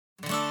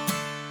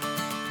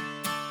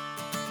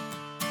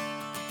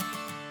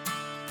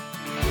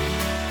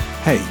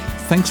Hey,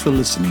 thanks for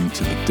listening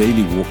to the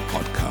Daily Walk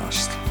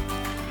podcast.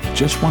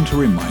 Just want to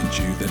remind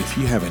you that if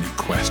you have any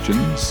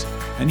questions,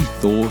 any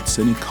thoughts,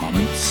 any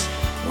comments,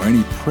 or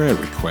any prayer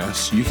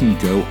requests, you can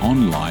go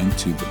online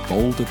to the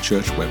Boulder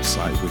Church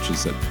website, which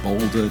is at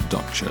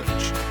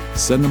boulder.church.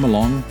 Send them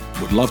along.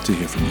 Would love to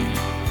hear from you.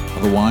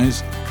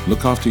 Otherwise,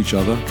 look after each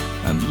other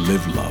and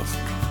live love.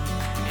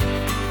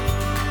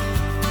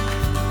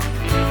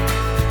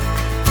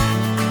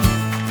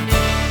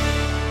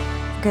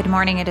 Good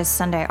morning. It is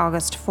Sunday,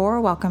 August 4.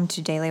 Welcome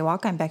to Daily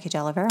Walk. I'm Becky De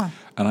Oliveira.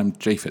 And I'm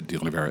Japhet De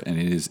Oliveira, and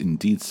it is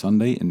indeed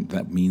Sunday, and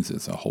that means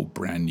it's a whole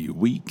brand new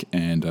week,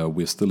 and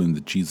we're still in the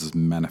Jesus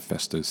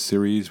Manifesto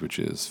series, which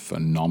is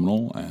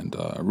phenomenal and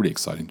really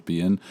exciting to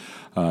be in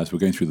as we're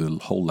going through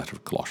the whole letter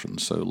of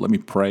Colossians. So let me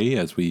pray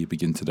as we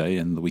begin today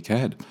and the week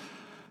ahead.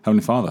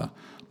 Heavenly Father,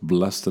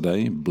 bless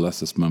today,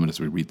 bless this moment as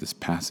we read this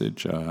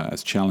passage.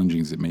 As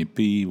challenging as it may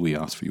be, we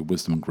ask for your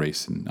wisdom and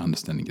grace in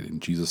understanding it. In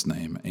Jesus'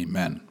 name,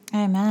 amen.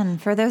 Amen.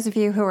 For those of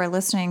you who are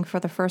listening for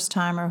the first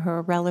time or who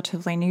are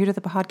relatively new to the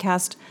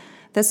podcast,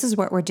 this is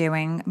what we're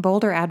doing.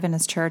 Boulder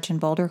Adventist Church in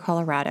Boulder,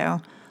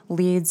 Colorado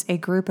leads a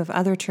group of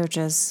other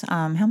churches.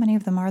 How many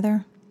of them are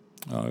there?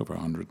 Over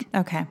 100.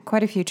 Okay,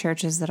 quite a few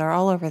churches that are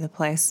all over the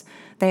place.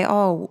 They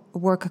all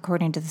work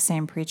according to the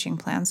same preaching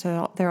plan,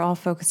 so they're all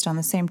focused on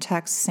the same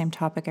text, same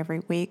topic every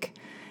week.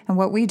 And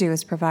what we do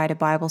is provide a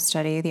Bible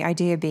study, the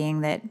idea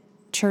being that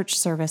church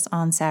service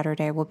on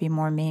Saturday will be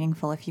more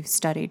meaningful if you've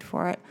studied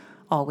for it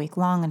all week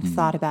long and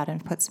thought about it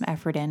and put some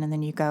effort in, and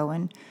then you go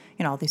and,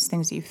 all these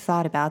things that you've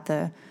thought about,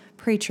 the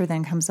preacher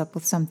then comes up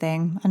with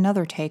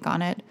another take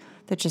on it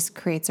that just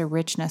creates a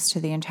richness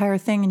to the entire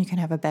thing, and you can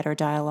have a better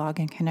dialogue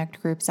and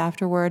connect groups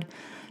afterward.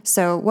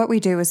 So what we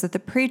do is that the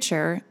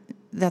preacher,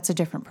 that's a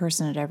different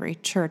person at every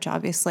church,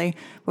 obviously,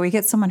 but we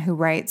get someone who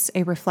writes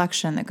a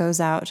reflection that goes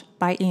out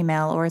by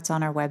email, or it's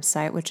on our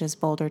website, which is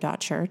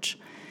boulder.church,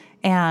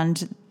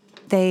 and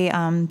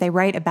they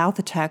write about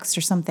the text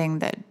or something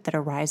that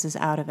arises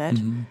out of it,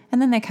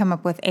 and then they come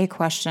up with a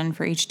question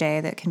for each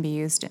day that can be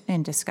used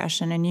in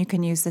discussion, and you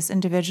can use this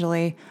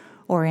individually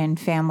or in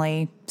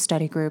family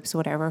study groups,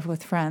 whatever,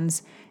 with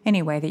friends,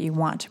 any way that you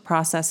want to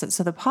process it.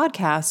 So the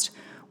podcast,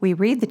 we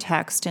read the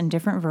text in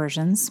different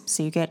versions,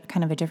 so you get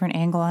kind of a different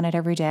angle on it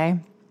every day.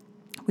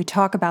 We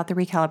talk about the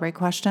recalibrate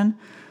question.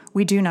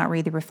 We do not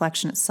read the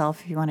reflection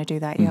itself. If you want to do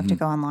that, you have to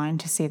go online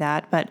to see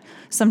that. But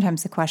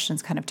sometimes the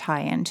questions kind of tie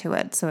into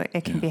it, so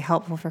it can be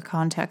helpful for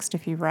context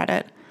if you've read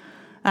it.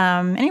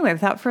 Anyway,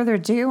 without further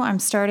ado, I'm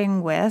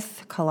starting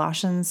with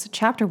Colossians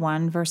chapter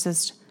 1,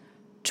 verses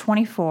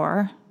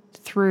 24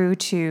 through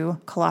to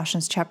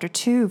Colossians chapter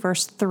 2,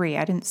 verse 3.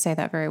 I didn't say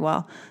that very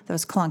well. That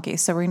was clunky.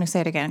 So we're going to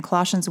say it again.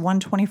 Colossians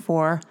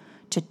 1:24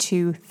 to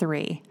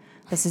 2:3.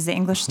 This is the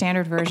English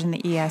Standard Version,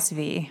 the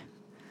ESV.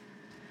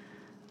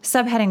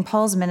 Subheading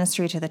Paul's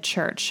ministry to the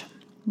church.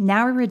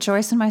 Now I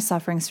rejoice in my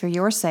sufferings for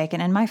your sake,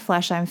 and in my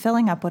flesh I am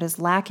filling up what is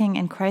lacking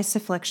in Christ's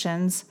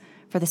afflictions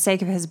for the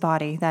sake of his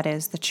body, that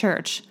is, the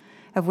church,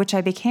 of which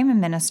I became a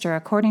minister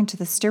according to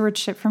the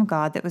stewardship from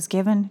God that was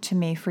given to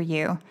me for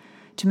you,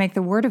 to make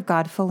the word of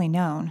God fully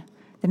known,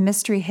 the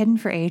mystery hidden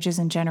for ages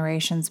and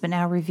generations, but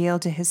now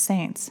revealed to his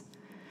saints.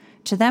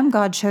 To them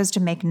God chose to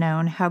make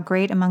known how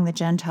great among the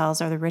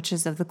Gentiles are the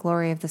riches of the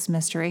glory of this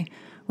mystery,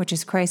 which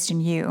is Christ in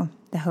you,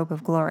 the hope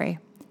of glory.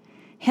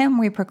 Him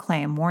we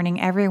proclaim, warning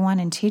everyone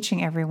and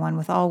teaching everyone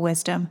with all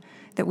wisdom,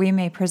 that we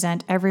may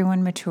present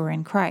everyone mature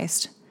in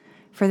Christ.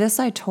 For this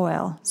I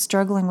toil,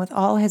 struggling with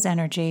all his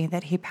energy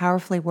that he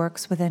powerfully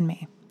works within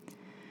me.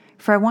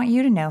 For I want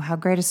you to know how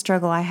great a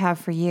struggle I have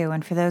for you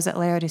and for those at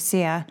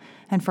Laodicea,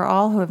 and for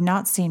all who have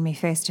not seen me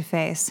face to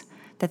face,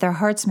 that their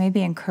hearts may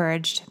be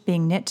encouraged,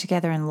 being knit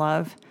together in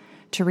love,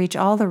 to reach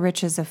all the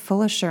riches of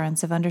full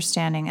assurance of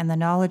understanding and the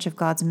knowledge of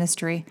God's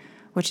mystery,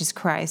 which is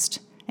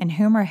Christ, in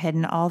whom are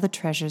hidden all the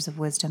treasures of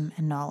wisdom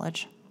and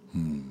knowledge.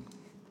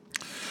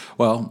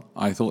 Well,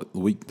 I thought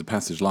the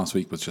passage last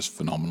week was just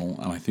phenomenal,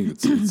 and I think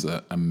it's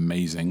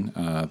amazing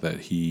that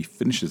he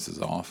finishes this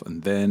off,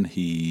 and then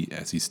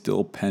as he's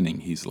still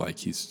penning, he's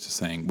just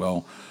saying,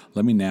 well,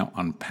 let me now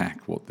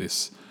unpack who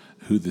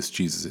this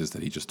Jesus is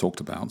that he just talked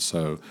about.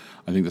 So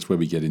I think that's where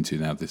we get into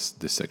now this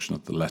section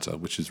of the letter,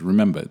 which is,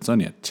 remember, it's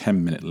only a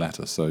 10-minute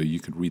letter, so you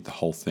could read the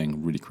whole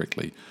thing really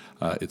quickly.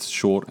 It's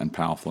short and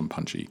powerful and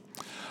punchy.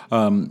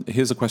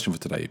 Here's a question for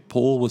today.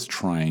 Paul was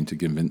trying to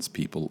convince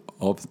people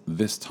of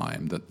this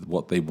time that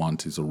what they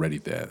want is already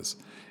theirs.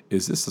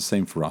 Is this the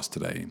same for us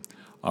today?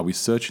 Are we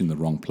searching the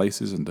wrong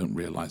places and don't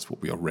realize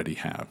what we already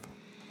have?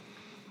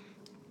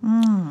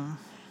 And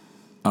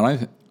I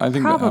think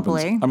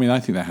Probably. that happens. I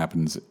think that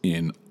happens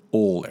in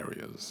all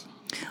areas.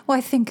 Well,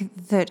 I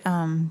think that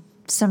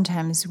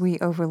sometimes we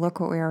overlook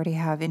what we already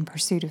have in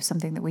pursuit of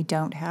something that we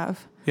don't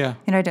have. Yeah.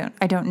 And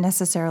I don't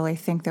necessarily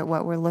think that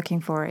what we're looking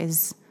for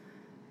is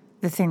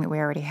the thing that we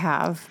already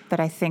have, but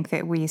I think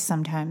that we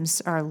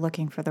sometimes are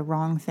looking for the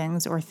wrong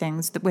things or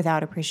things that,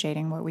 without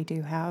appreciating what we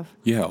do have.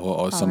 Yeah,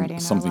 or something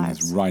lives.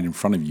 that's right in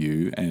front of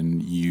you,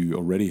 and you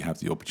already have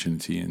the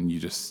opportunity, and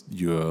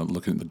you're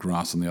looking at the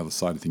grass on the other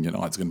side and thinking,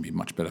 oh, it's going to be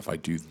much better if I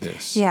do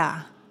this.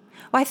 Yeah.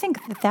 Well, I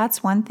think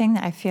that's one thing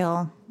that I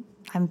feel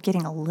I'm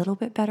getting a little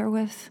bit better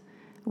with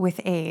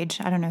age.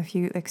 I don't know if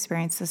you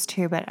experience this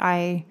too, but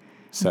I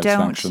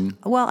Satisfaction.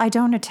 I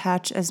don't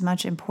attach as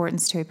much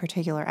importance to a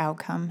particular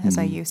outcome as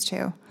I used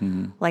to.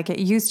 Like it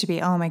used to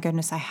be, oh my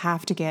goodness, I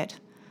have to get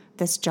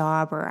this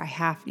job, or I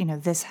have,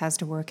 this has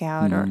to work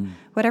out or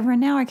whatever.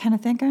 And now I kind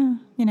of think,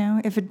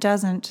 if it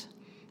doesn't,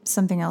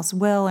 something else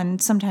will.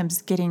 And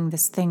sometimes getting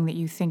this thing that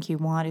you think you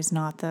want is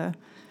not the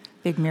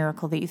big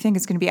miracle that you think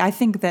it's going to be. I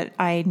think that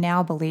I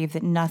now believe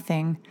that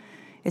nothing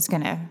is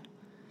going to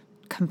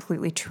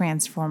completely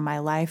transform my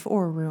life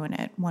or ruin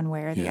it one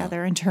way or the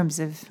other in terms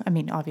of,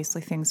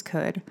 obviously things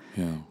could,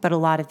 but a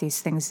lot of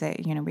these things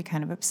that, we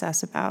kind of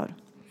obsess about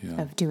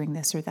of doing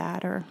this or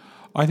that, or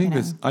I think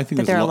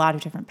there are a lot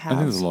of different paths. I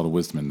think there's a lot of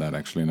wisdom in that,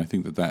 actually, and I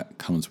think that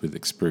comes with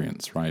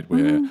experience, right?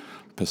 Where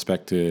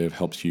perspective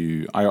helps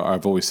you.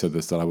 I've always said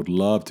this, that I would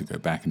love to go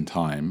back in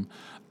time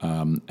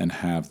and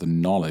have the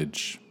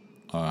knowledge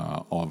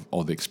of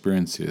the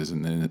experiences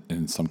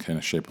in some kind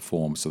of shape or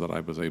form, so that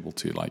I was able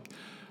to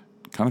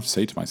kind of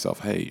say to myself,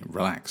 hey,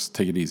 relax,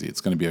 take it easy,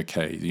 it's going to be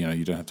okay.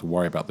 You don't have to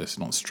worry about this,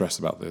 not stress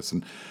about this.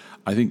 And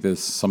I think there's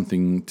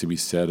something to be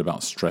said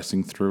about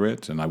stressing through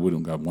it, and I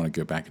wouldn't want to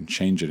go back and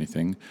change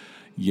anything,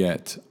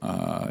 yet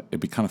it'd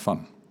be kind of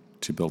fun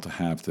to be able to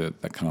have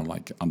that kind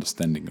of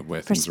understanding of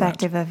where things are at.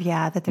 Perspective of,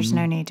 that there's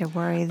no need to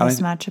worry this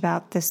much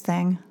about this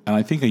thing. And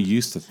I think I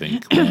used to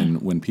think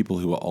when people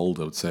who are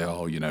older would say,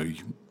 oh, you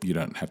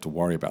don't have to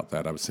worry about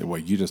that, I would say,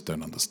 well, you just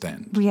don't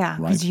understand. Yeah,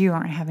 right? because you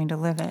aren't having to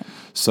live it.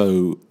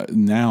 So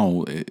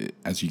now,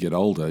 as you get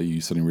older,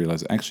 you suddenly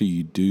realize actually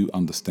you do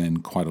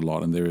understand quite a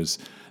lot, and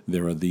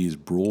there are these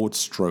broad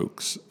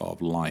strokes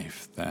of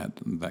life that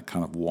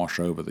kind of wash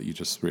over, that you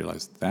just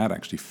realize that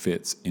actually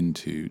fits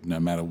into, no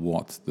matter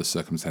what the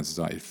circumstances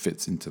are, it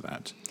fits into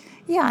that.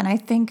 Yeah, and I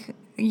think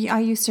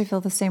I used to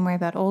feel the same way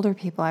about older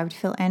people. I would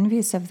feel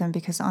envious of them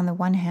because on the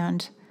one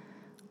hand,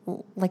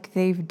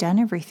 they've done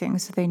everything,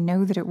 so they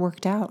know that it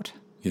worked out.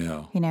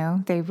 Yeah.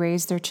 They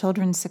raised their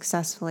children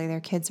successfully. Their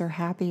kids are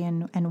happy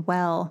and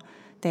well.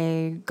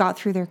 They got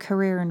through their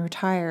career and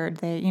retired.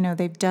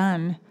 They've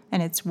done,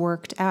 and it's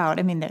worked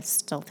out. There's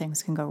still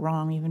things can go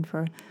wrong even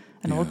for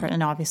an old person,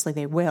 and obviously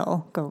they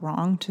will go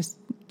wrong, just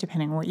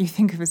depending on what you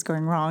think of as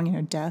going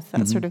wrong, death,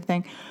 that sort of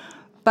thing.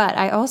 But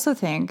I also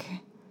think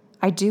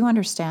I do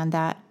understand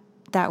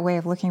that way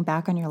of looking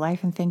back on your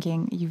life and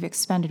thinking you've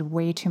expended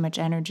way too much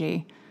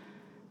energy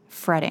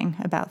fretting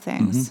about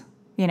things.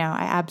 I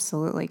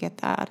absolutely get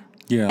that.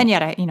 Yeah. And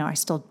yet I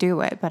still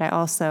do it, but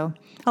I'll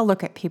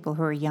look at people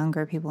who are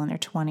younger, people in their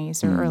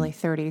 20s or early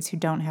 30s who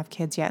don't have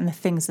kids yet, and the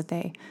things that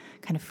they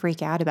kind of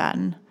freak out about,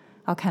 and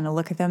I'll kind of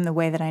look at them the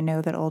way that I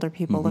know that older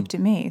people looked at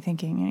me,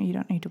 thinking, you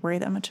don't need to worry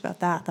that much about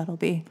that. That'll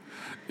be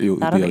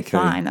okay.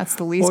 Fine. That's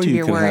the least of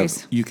your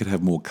worries. You could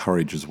have more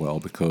courage as well,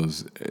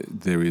 because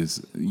there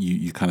is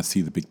you kind of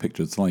see the big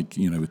picture. It's like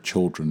with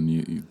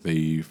children,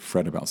 they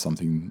fret about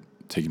something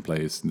taking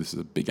place, and this is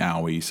a big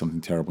owie,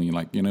 something terrible. And you're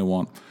like, you know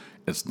what?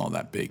 It's not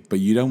that big, but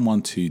you don't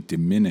want to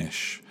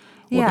diminish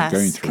what they're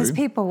going through. Because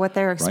people, what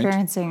they're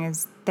experiencing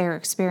is their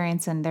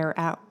experience, and they're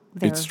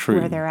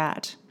where they're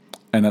at.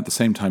 And at the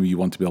same time, you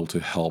want to be able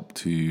to help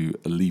to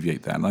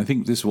alleviate that. And I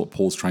think this is what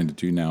Paul's trying to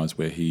do now, is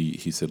where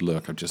he said,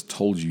 look, I've just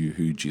told you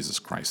who Jesus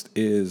Christ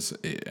is,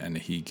 and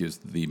he gives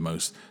the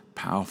most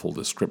powerful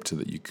descriptor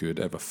that you could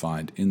ever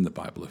find in the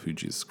Bible of who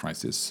Jesus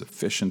Christ is,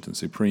 sufficient and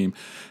supreme.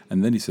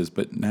 And then he says,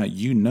 but now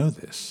you know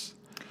this.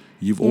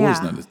 You've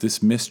always known this.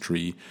 This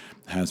mystery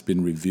has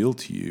been revealed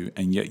to you,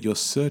 and yet you're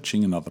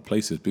searching in other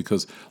places,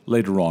 because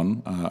later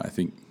on, I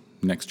think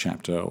next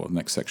chapter or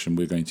next section,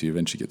 we're going to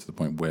eventually get to the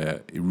point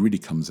where it really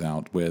comes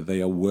out, where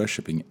they are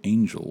worshipping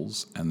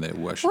angels and they're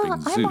worshipping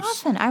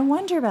Zeus. I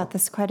wonder about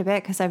this quite a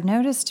bit, because I've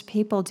noticed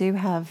people do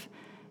have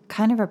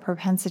kind of a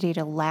propensity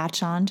to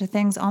latch on to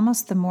things.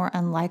 Almost the more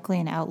unlikely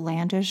and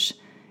outlandish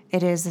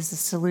it is as a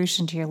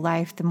solution to your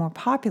life, the more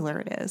popular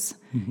it is.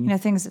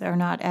 Things that are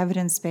not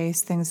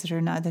evidence-based, things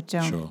that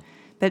don't,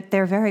 but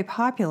they're very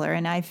popular.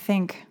 And I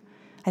think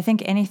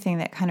anything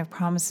that kind of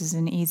promises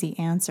an easy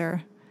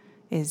answer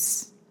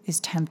is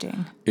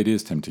tempting. It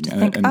is tempting. To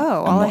think,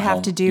 all I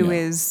have to do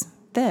is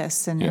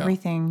this, and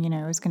everything,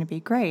 is going to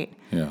be great.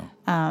 Yeah.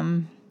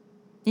 And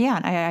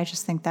I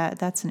just think that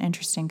that's an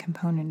interesting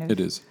component of it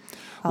is.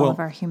 all of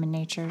our human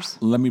natures.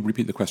 Let me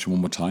repeat the question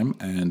one more time,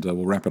 and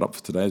we'll wrap it up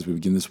for today as we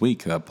begin this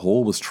week.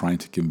 Paul was trying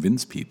to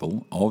convince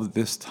people of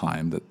this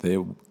time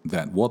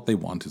that what they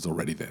want is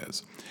already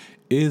theirs.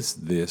 Is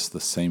this the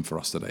same for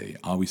us today?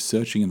 Are we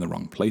searching in the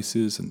wrong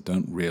places and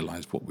don't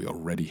realize what we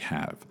already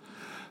have?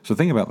 So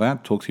think about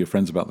that, talk to your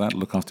friends about that,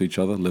 look after each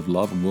other, live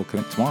love, and we'll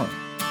connect tomorrow.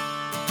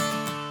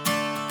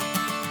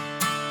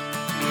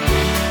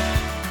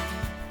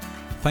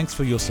 Thanks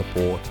for your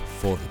support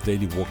for the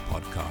Daily Walk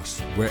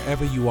podcast.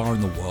 Wherever you are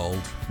in the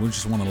world, we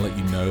just want to let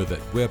you know that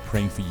we're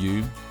praying for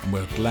you, and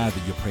we're glad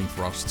that you're praying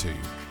for us too.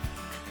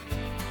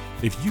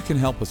 If you can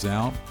help us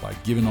out by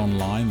giving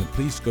online, then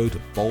please go to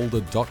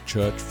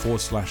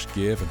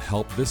boulder.church/give and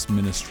help this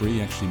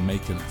ministry actually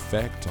make an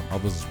effect on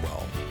others as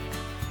well.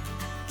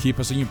 Keep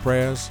us in your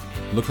prayers,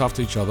 look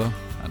after each other,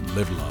 and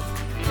live love.